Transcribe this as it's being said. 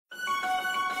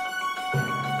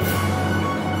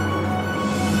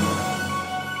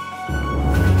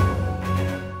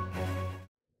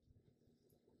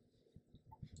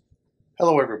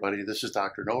Hello everybody, this is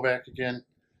Dr. Novak again.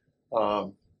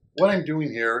 What I'm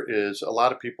doing here is a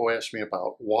lot of people ask me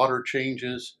about water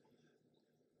changes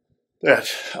that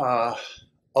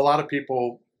a lot of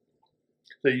people,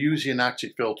 they use the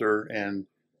anoxic filter and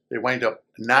they wind up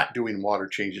not doing water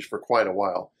changes for quite a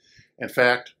while. In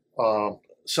fact,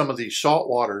 some of these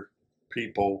saltwater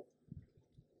people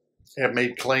have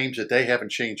made claims that they haven't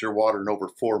changed their water in over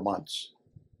 4 months.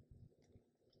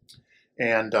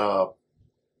 And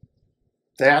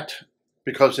that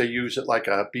because they use it like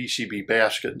a BCB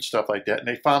basket and stuff like that. And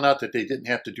they found out that they didn't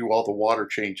have to do all the water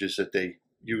changes that they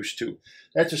used to.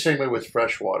 That's the same way with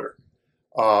fresh water.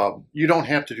 You don't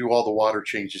have to do all the water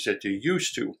changes that you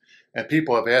used to. And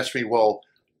people have asked me, well,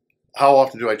 how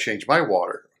often do I change my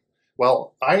water?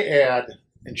 Well, I add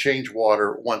and change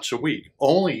water once a week.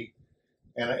 Only,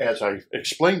 and as I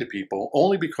explained to people,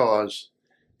 only because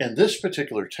in this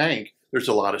particular tank, there's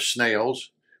a lot of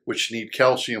snails, which need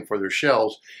calcium for their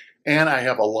shells, and I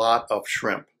have a lot of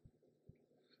shrimp.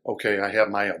 Okay, I have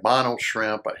my mono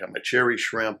shrimp, I have my cherry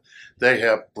shrimp, they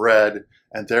have bread,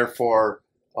 and therefore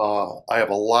I have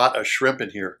a lot of shrimp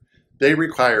in here. They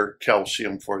require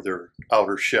calcium for their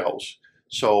outer shells.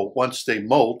 So once they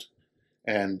molt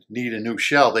and need a new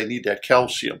shell, they need that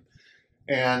calcium.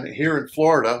 And here in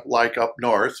Florida, like up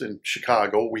north in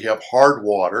Chicago, we have hard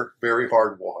water, very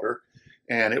hard water,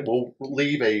 and it will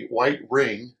leave a white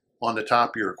ring on the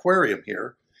top of your aquarium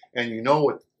here, and you know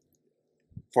it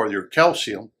for your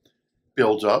calcium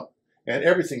builds up, and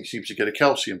everything seems to get a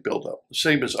calcium buildup. The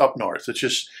same as up north.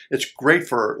 It's great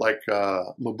for like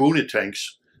Mabuna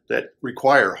tanks that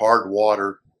require hard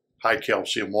water, high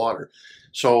calcium water.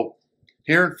 So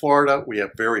here in Florida, we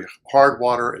have very hard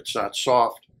water. It's not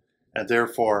soft, and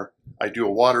therefore I do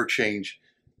a water change.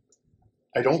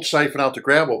 I don't siphon out the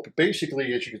gravel, but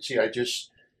basically, as you can see, I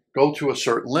just go to a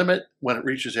certain limit. When it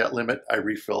reaches that limit, I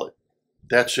refill it.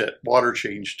 That's it. Water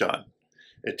change done.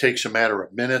 It takes a matter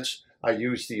of minutes. I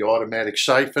use the automatic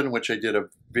siphon, which I did a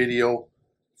video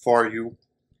for you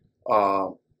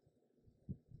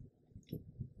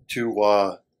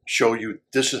to show you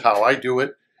this is how I do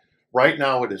it. Right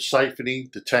now, it is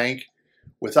siphoning the tank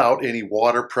without any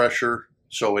water pressure,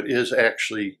 so it is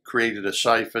actually created a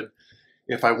siphon.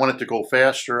 If I want it to go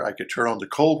faster, I could turn on the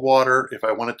cold water. If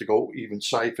I want it to go even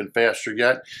siphon faster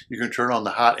yet, you can turn on the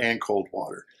hot and cold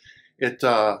water.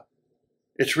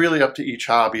 It's really up to each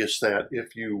hobbyist that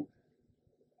if you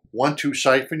want to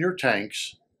siphon your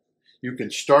tanks, you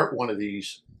can start one of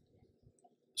these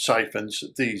siphons,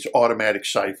 these automatic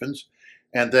siphons,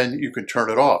 and then you can turn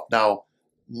it off. Now,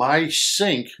 my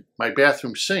sink, my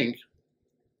bathroom sink,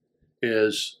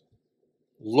 is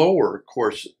lower. Of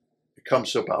course, it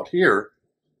comes about here.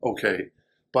 Okay,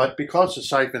 but because the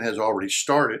siphon has already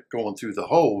started going through the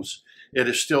hose, it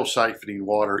is still siphoning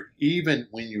water even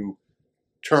when you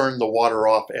turn the water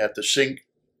off at the sink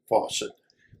faucet.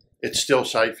 It's still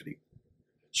siphoning.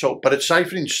 So, but it's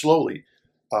siphoning slowly.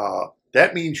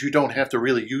 That means you don't have to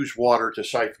really use water to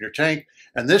siphon your tank,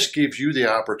 and this gives you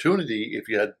the opportunity, if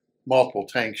you had multiple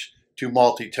tanks, to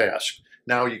multitask.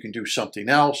 Now you can do something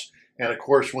else, and of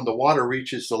course, when the water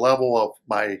reaches the level of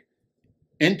my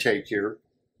intake here,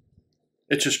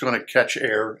 it's just going to catch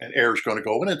air, and air is going to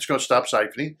go in, and it's going to stop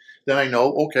siphoning. Then I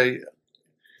know, okay,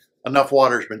 enough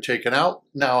water has been taken out.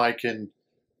 Now I can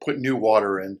put new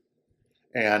water in,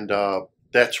 and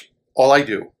that's all I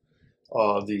do.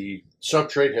 The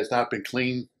substrate has not been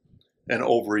cleaned in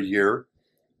over a year,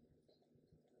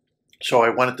 so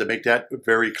I wanted to make that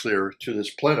very clear to this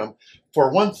plenum.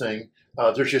 For one thing,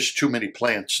 there's just too many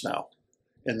plants now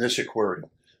in this aquarium.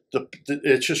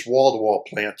 It's just wall-to-wall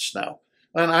plants now.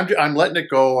 And I'm letting it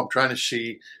go. I'm trying to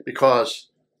see, because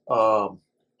who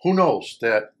knows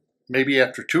that maybe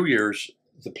after 2 years,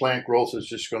 the plant growth is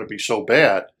just going to be so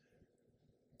bad,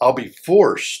 I'll be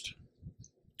forced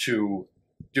to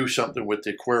do something with the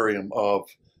aquarium of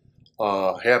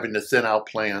having to thin out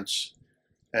plants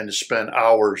and to spend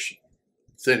hours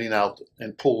thinning out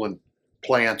and pulling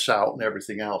plants out and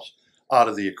everything else out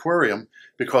of the aquarium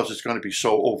because it's going to be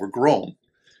so overgrown.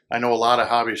 I know a lot of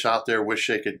hobbyists out there wish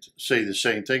they could say the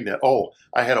same thing, that, oh,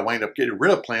 I had to wind up getting rid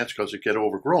of plants because they get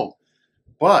overgrown.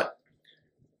 But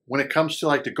when it comes to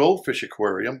like the goldfish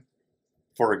aquarium,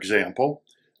 for example,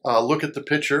 look at the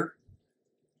picture.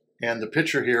 And the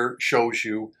picture here shows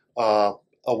you a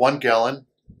 1 gallon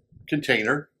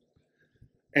container,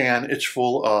 and it's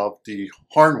full of the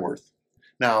Harnworth.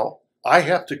 Now, I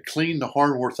have to clean the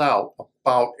Harnworth out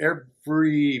about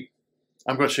every,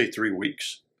 I'm going to say 3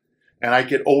 weeks. And I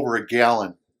get over a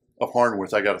gallon of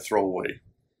Harnworth I got to throw away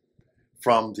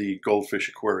from the goldfish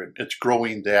aquarium. It's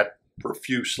growing that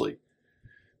profusely.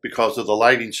 because of the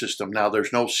lighting system. Now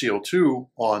there's no CO2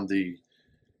 on the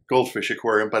goldfish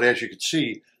aquarium, but as you can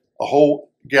see, a whole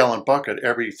gallon bucket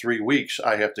every 3 weeks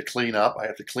I have to clean up. I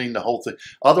have to clean the whole thing.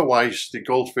 Otherwise, the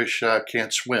goldfish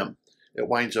can't swim. It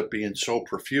winds up being so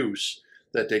profuse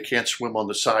that they can't swim on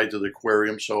the sides of the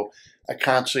aquarium. So I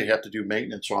constantly have to do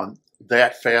maintenance on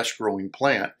that fast-growing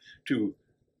plant to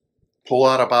pull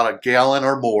out about a gallon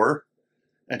or more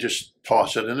and just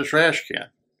toss it in the trash can.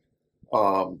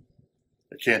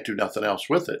 I can't do nothing else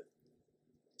with it.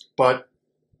 But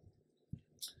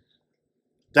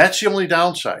that's the only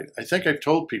downside. I think I've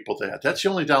told people that. That's the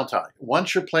only downside.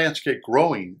 Once your plants get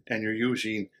growing and you're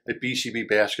using a BCB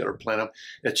basket or plenum,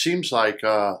 it seems like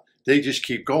they just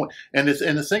keep going. And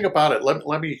the thing about it,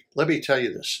 let me tell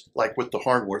you this. Like with the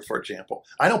Hornworth, for example,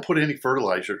 I don't put any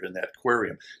fertilizer in that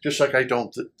aquarium, just like I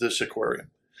don't this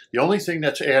aquarium. The only thing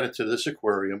that's added to this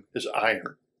aquarium is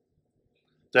iron.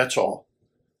 That's all,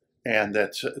 and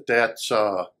that's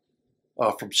from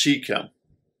Seachem.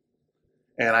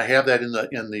 And I have that in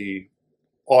the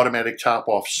automatic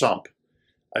top-off sump.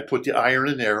 I put the iron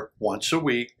in there once a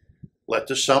week, let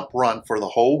the sump run for the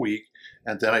whole week,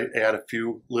 and then I add a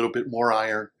few little bit more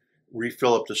iron,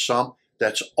 refill up the sump.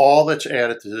 That's all that's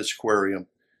added to this aquarium.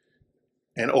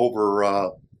 And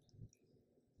over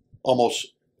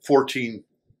almost 14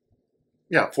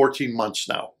 months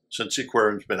now since the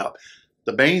aquarium's been up.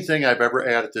 The main thing I've ever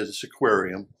added to this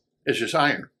aquarium is just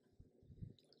iron.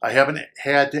 I haven't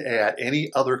had to add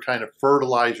any other kind of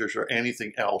fertilizers or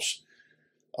anything else.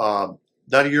 None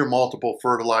of your multiple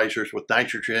fertilizers with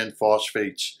nitrogen,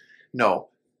 phosphates. No.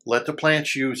 Let the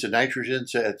plants use the nitrogen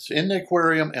that's in the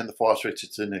aquarium and the phosphates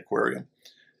that's in the aquarium.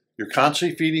 You're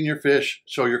constantly feeding your fish,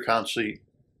 so you're constantly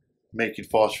making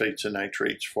phosphates and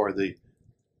nitrates for the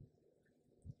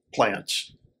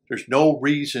plants. There's no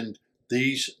reason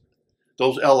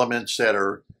those elements that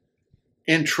are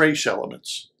in trace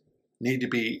elements need to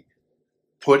be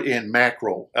put in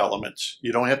macro elements.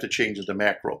 You don't have to change it to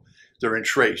macro. They're in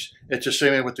trace. It's the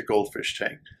same way with the goldfish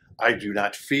tank. I do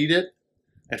not feed it.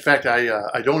 In fact,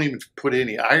 I don't even put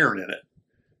any iron in it.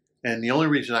 And the only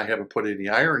reason I haven't put any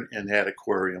iron in that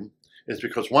aquarium is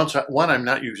because one, I'm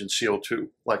not using CO2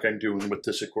 like I'm doing with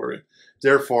this aquarium.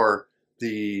 Therefore,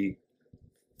 the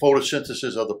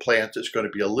photosynthesis of the plant is going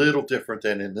to be a little different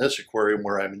than in this aquarium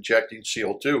where I'm injecting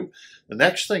CO2. The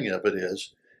next thing of it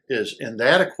is in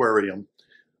that aquarium,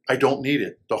 I don't need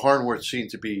it. The Hornworth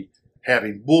seems to be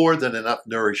having more than enough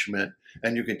nourishment,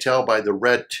 and you can tell by the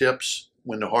red tips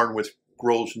when the Hornworth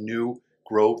grows new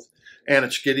growth, and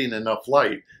it's getting enough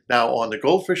light. Now on the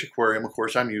goldfish aquarium, of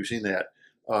course, I'm using that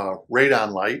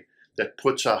radon light that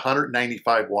puts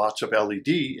 195 watts of LED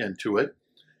into it,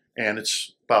 and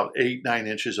it's about 8-9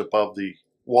 inches above the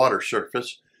water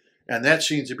surface, and that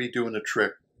seems to be doing the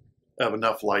trick of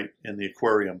enough light in the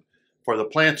aquarium for the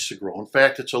plants to grow. In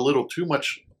fact, it's a little too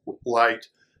much light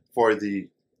for the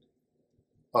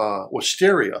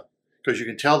wisteria, because you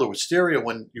can tell the wisteria,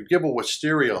 when you give a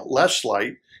wisteria less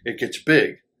light, it gets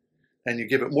big, and you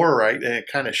give it more light and it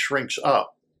kind of shrinks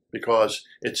up because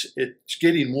it's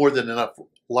getting more than enough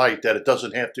light that it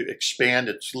doesn't have to expand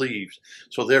its leaves,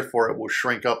 so therefore it will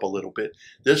shrink up a little bit.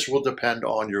 This will depend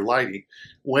on your lighting.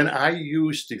 When I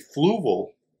used the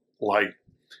fluval light,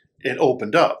 it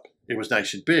opened up. It was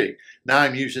nice and big. Now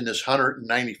I'm using this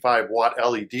 195 watt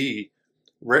LED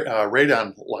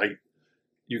radon light.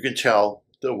 You can tell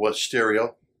the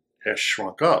wisteria has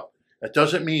shrunk up. That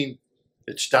doesn't mean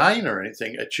it's dying or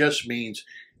anything. It just means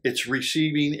it's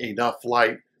receiving enough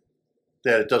light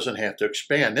that it doesn't have to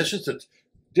expand. This is the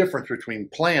difference between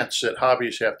plants that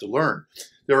hobbyists have to learn.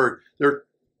 There are a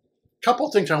couple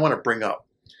of things I want to bring up.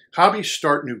 Hobbyists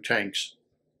start new tanks,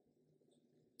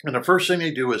 and the first thing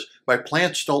they do is, my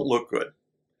plants don't look good.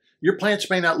 Your plants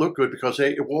may not look good because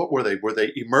what were they? Were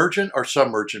they emergent or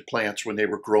submergent plants when they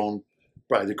were grown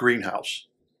by the greenhouse?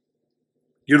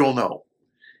 You don't know.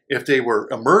 If they were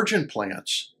emergent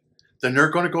plants, then they're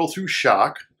going to go through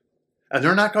shock, and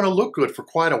they're not going to look good for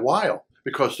quite a while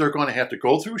because they're going to have to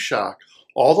go through shock.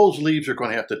 All those leaves are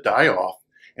going to have to die off,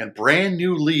 and brand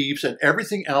new leaves and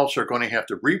everything else are going to have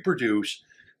to reproduce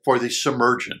for the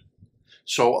submergent.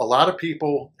 So a lot of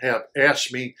people have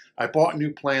asked me, I bought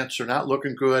new plants, they're not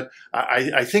looking good.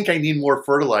 I think I need more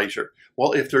fertilizer.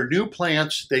 Well, if they're new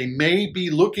plants, they may be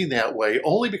looking that way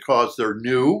only because they're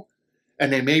new,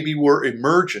 and they maybe were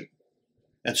emergent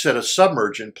instead of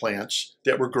submergent plants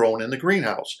that were grown in the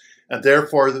greenhouse. And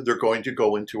therefore, they're going to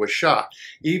go into a shock.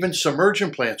 Even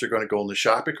submergent plants are going to go into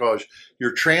shock because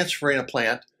you're transferring a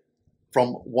plant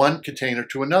from one container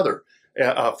to another.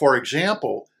 For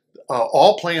example,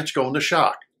 all plants go into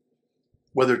shock,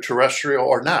 whether terrestrial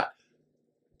or not.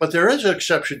 But there is an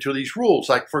exception to these rules.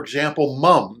 Like, for example,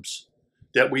 mums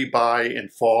that we buy in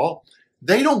fall,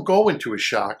 they don't go into a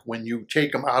shock when you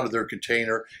take them out of their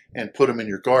container and put them in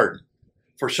your garden.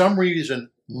 For some reason,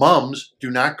 mums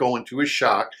do not go into a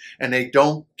shock and they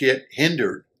don't get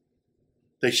hindered.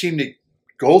 They seem to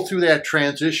go through that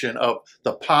transition of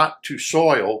the pot to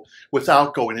soil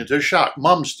without going into a shock.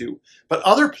 Mums do. But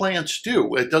other plants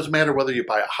do. It doesn't matter whether you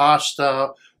buy a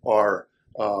hosta or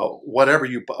whatever,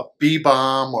 a bee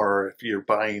balm, or if you're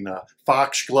buying a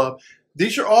foxglove.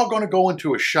 These are all going to go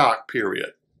into a shock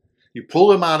period. You pull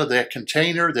them out of that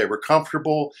container, they were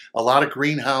comfortable. A lot of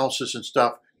greenhouses and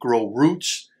stuff grow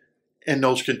roots in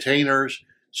those containers.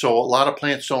 So a lot of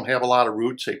plants don't have a lot of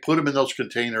roots. They put them in those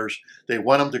containers. They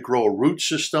want them to grow a root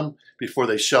system before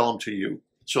they sell them to you,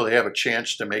 so they have a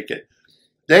chance to make it.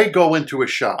 They go into a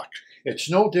shock. It's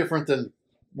no different than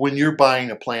when you're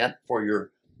buying a plant for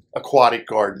your aquatic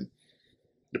garden.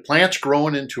 The plant's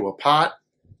growing into a pot.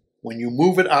 When you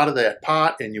move it out of that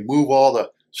pot and you move all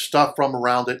the stuff from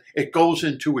around it, it goes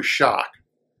into a shock.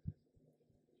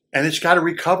 And it's got to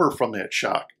recover from that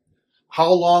shock.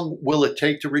 How long will it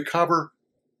take to recover?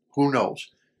 Who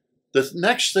knows? The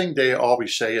next thing they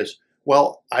always say is,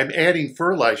 well, I'm adding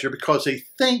fertilizer, because they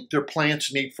think their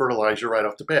plants need fertilizer right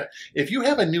off the bat. If you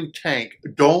have a new tank,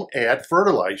 don't add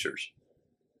fertilizers.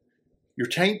 Your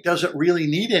tank doesn't really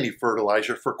need any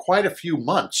fertilizer for quite a few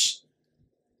months,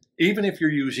 even if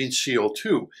you're using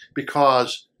CO2,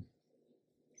 because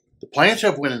the plants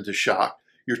have went into shock.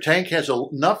 Your tank has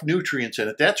enough nutrients in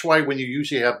it. That's why when you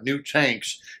usually have new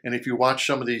tanks, and if you watch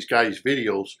some of these guys'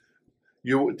 videos,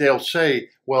 they'll say,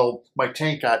 well, my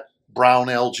tank got brown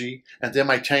algae, and then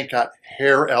my tank got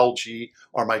hair algae,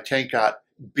 or my tank got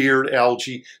beard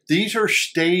algae. These are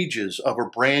stages of a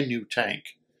brand new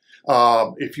tank.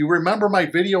 If you remember my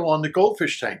video on the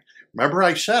goldfish tank, remember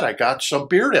I said I got some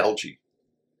beard algae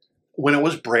when it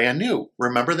was brand new.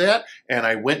 Remember that? And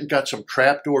I went and got some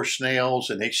trapdoor snails,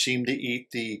 and they seemed to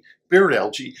eat the beard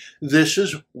algae. This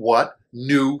is what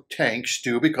new tanks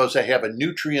do, because they have a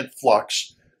nutrient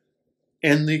flux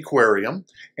in the aquarium,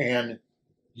 and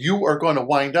you are going to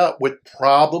wind up with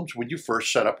problems when you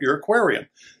first set up your aquarium.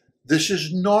 This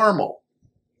is normal.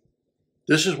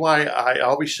 This is why I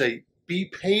always say, be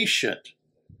patient.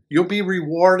 You'll be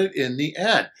rewarded in the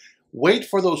end. Wait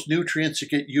for those nutrients to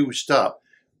get used up.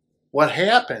 What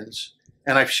happens,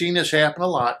 and I've seen this happen a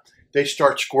lot, they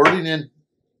start squirting in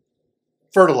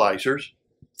fertilizers,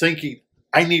 thinking,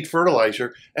 I need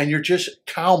fertilizer, and you're just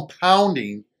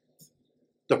compounding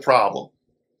the problem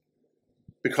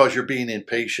because you're being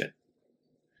impatient.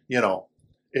 You know,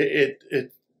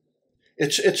 it's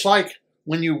like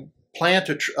when you plant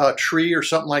a tree or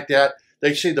something like that.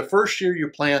 They say the first year you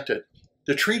plant it,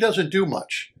 the tree doesn't do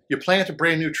much. You plant a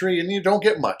brand new tree and you don't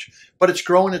get much, but it's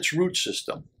growing its root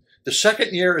system. The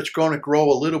second year, it's going to grow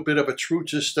a little bit of its root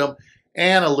system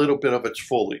and a little bit of its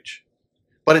foliage.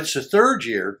 But it's the third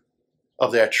year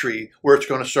of that tree where it's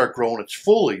going to start growing its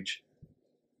foliage,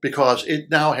 because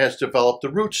it now has developed the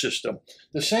root system.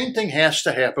 The same thing has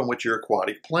to happen with your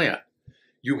aquatic plant.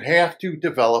 You have to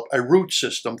develop a root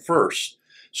system first.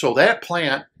 So that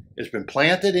plant has been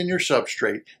planted in your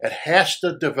substrate. It has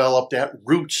to develop that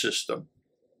root system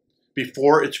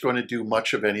before it's going to do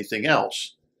much of anything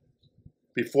else,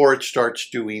 before it starts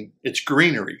doing its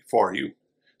greenery for you.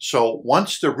 So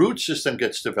once the root system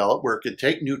gets developed, where it can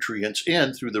take nutrients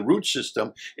in through the root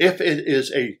system, if it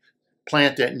is a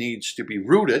plant that needs to be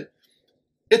rooted,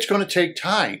 it's going to take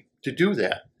time to do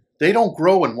that. They don't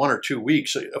grow in 1 or 2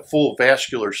 weeks, a full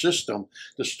vascular system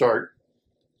to start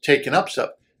taking up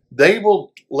stuff. They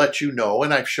will let you know,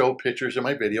 and I've showed pictures in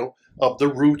my video, of the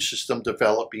root system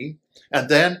developing. And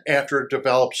then after it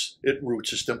develops its root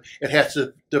system, it has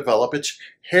to develop its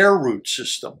hair root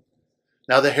system.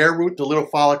 Now the hair root, the little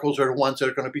follicles, are the ones that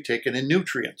are going to be taking in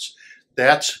nutrients.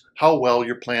 That's how well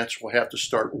your plants will have to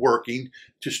start working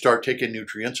to start taking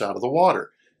nutrients out of the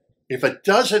water. If it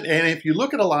doesn't, and if you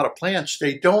look at a lot of plants,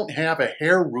 they don't have a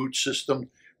hair root system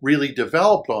really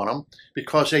developed on them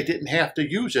because they didn't have to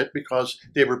use it because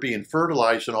they were being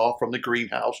fertilized and all from the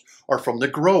greenhouse or from the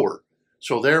grower.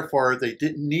 So therefore, they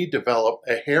didn't need to develop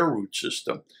a hair root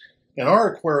system. In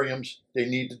our aquariums, they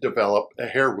need to develop a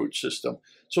hair root system.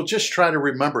 So just try to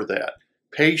remember that.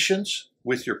 Patience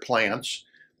with your plants.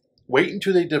 Wait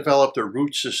until they develop their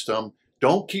root system.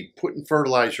 Don't keep putting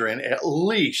fertilizer in at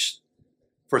least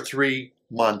for 3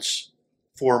 months,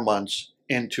 4 months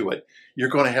into it. You're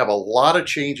going to have a lot of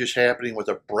changes happening with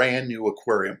a brand new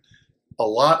aquarium. A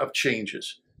lot of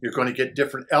changes. You're going to get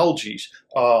different algae.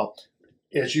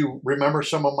 As you remember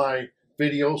some of my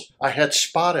videos, I had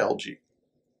spot algae.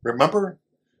 Remember?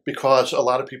 because a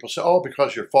lot of people say, oh,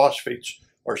 because your phosphates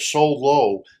are so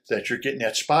low that you're getting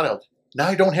that spot algae. Now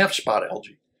I don't have spot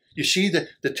algae. You see,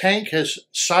 the tank has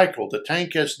cycled. The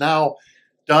tank has now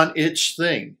done its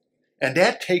thing. And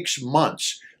that takes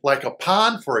months. Like a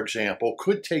pond, for example,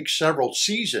 could take several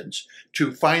seasons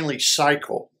to finally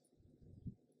cycle,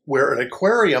 where an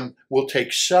aquarium will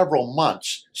take several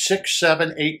months, 6,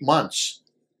 7, 8 months,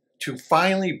 to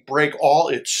finally break all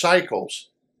its cycles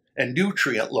and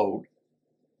nutrient load,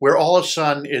 where all of a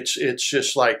sudden it's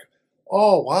just like,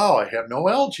 oh, wow, I have no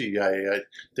algae.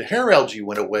 The hair algae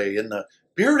went away and the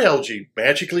beard algae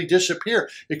magically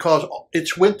disappeared because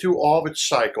it's went through all of its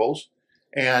cycles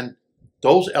and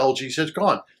those algae is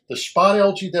gone. The spot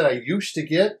algae that I used to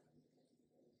get,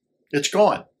 it's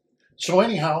gone. So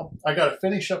anyhow, I got to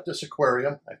finish up this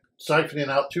aquarium. I'm siphoning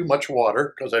out too much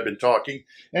water because I've been talking.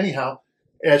 Anyhow,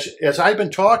 as I've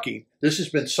been talking, this has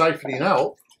been siphoning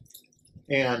out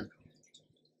and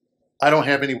I don't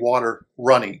have any water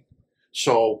running.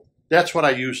 So that's what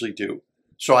I usually do.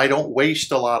 So I don't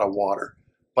waste a lot of water.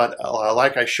 But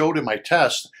like I showed in my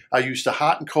test, I use the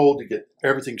hot and cold to get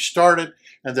everything started,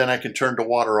 and then I can turn the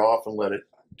water off and let it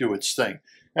do its thing.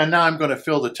 And now I'm going to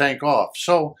fill the tank off.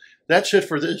 So that's it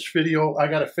for this video. I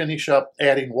got to finish up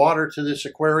adding water to this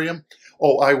aquarium.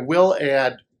 Oh, I will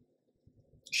add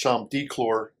some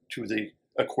dechlor to the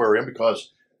aquarium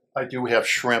because I do have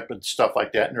shrimp and stuff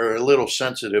like that, and they're a little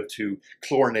sensitive to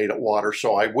chlorinated water,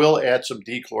 so I will add some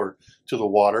dechlor to the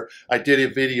water. I did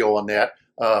a video on that,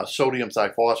 sodium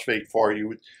thiphosphate for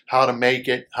you, how to make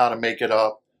it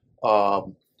up.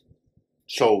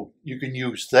 So you can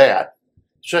use that,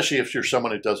 especially if you're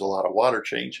someone that does a lot of water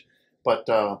change. But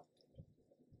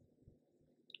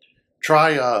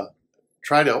try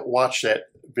to watch that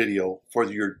video for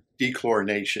your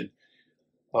dechlorination,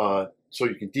 so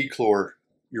you can dechlor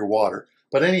your water.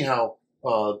 But anyhow,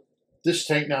 this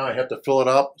tank now I have to fill it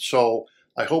up. So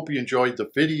I hope you enjoyed the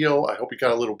video. I hope you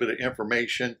got a little bit of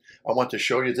information. I want to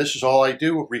show you this is all I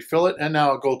do, refill it, and now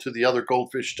I'll go to the other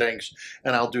goldfish tanks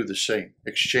and I'll do the same,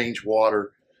 exchange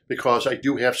water, because I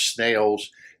do have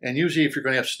snails, and usually if you're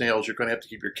going to have snails, you're going to have to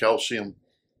keep your calcium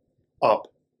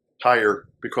up higher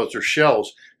because they're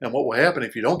shells. And what will happen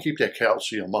if you don't keep that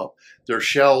calcium up, their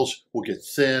shells will get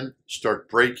thin, start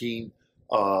breaking,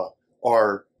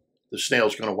 or the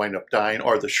snail's going to wind up dying,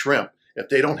 or the shrimp. If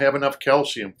they don't have enough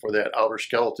calcium for that outer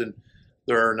skeleton,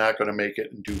 they're not going to make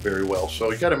it and do very well.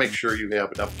 So you got to make sure you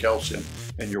have enough calcium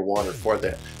in your water for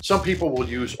that. Some people will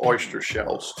use oyster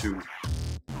shells to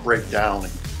break down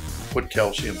and put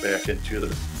calcium back into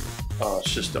the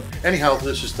system. Anyhow,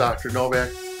 this is Dr.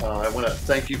 Novak. I want to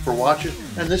thank you for watching,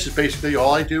 and this is basically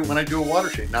all I do when I do a water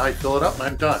change. Now I fill it up and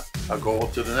I'm done. I'll go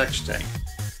up to the next tank.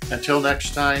 Until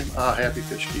next time, happy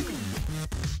fish keeping.